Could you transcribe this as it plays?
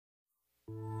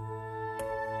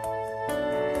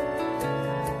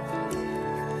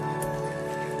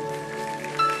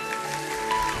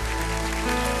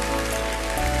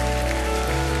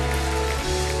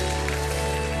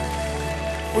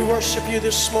worship you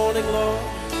this morning, Lord.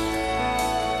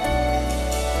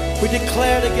 We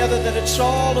declare together that it's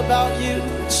all about you.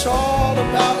 It's all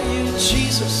about you,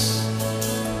 Jesus,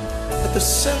 at the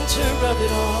center of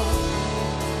it all.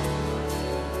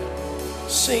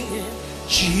 Sing it.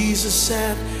 Jesus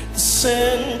at the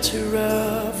center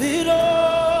of it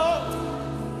all.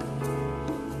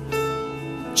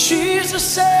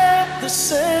 Jesus at the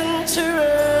center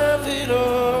of it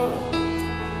all.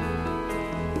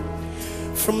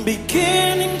 From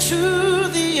beginning to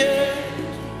the end,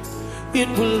 it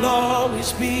will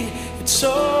always be, it's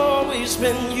always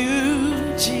been you,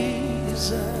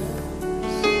 Jesus.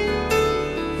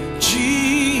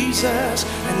 Jesus,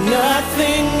 and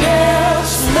nothing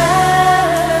else matters.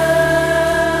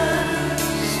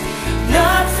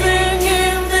 Nothing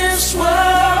in this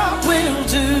world will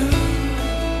do.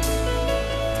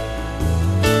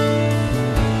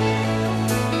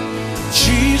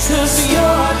 Jesus,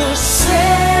 you're the center.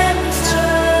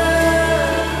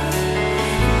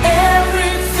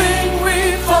 Everything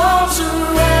revolves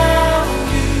around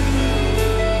you.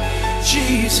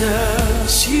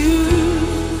 Jesus, you.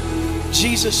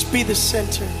 Jesus, be the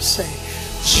center. Say,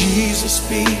 Jesus,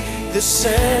 be the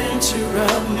center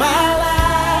of my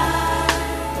life.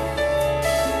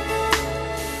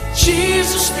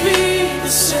 Jesus, be the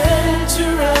center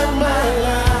of my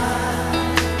life.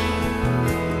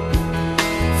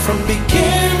 From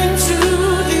beginning to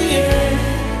the end,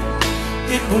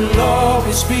 it will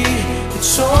always be,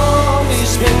 it's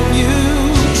always been you,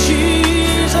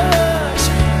 Jesus.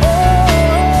 Oh,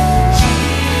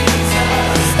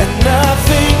 Jesus. And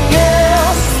nothing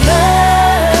else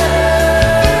matters.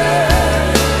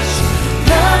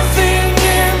 Nothing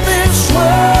in this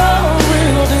world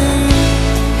will do.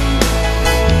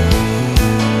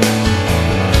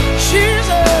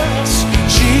 Jesus,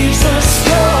 Jesus,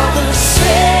 you're the center.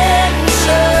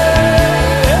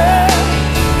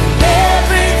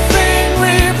 Everything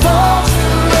revolves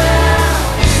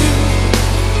around you.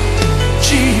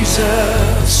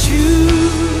 Jesus, you.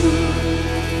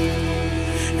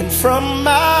 And from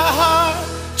my heart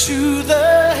to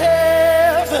the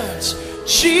heavens,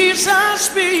 Jesus,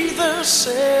 be the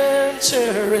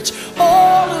center. It's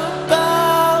all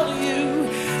about you.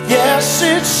 Yes,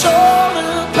 it's all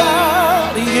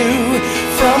about you.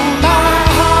 From my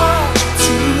heart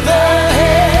to the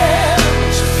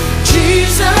heavens,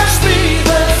 Jesus, be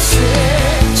the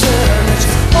center. It's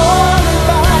all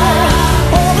about you.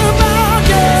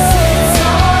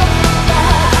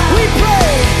 We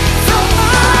pray from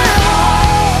my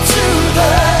heart to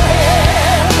the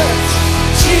heavens,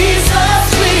 Jesus,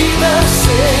 be the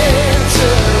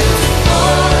center. It's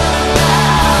all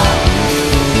about you.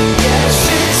 Yes,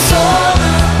 it's all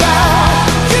about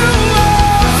you.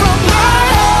 From my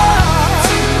heart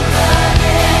to the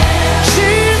heavens,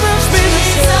 Jesus, be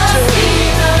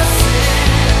the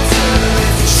center.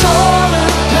 It's all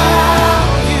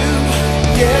about you.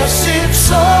 Yes, it's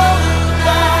all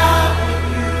about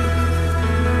you.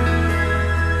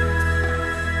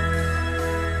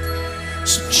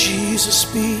 So Jesus,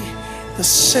 be the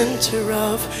center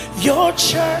of your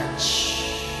church.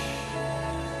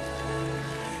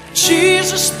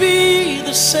 Jesus, be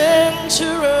the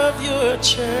center of your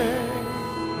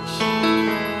church.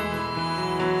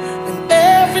 And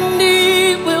every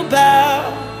knee will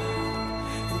bow,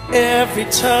 and every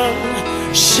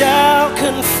tongue shall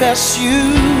confess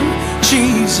you,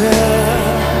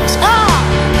 Jesus. Ah!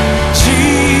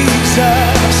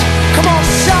 Jesus.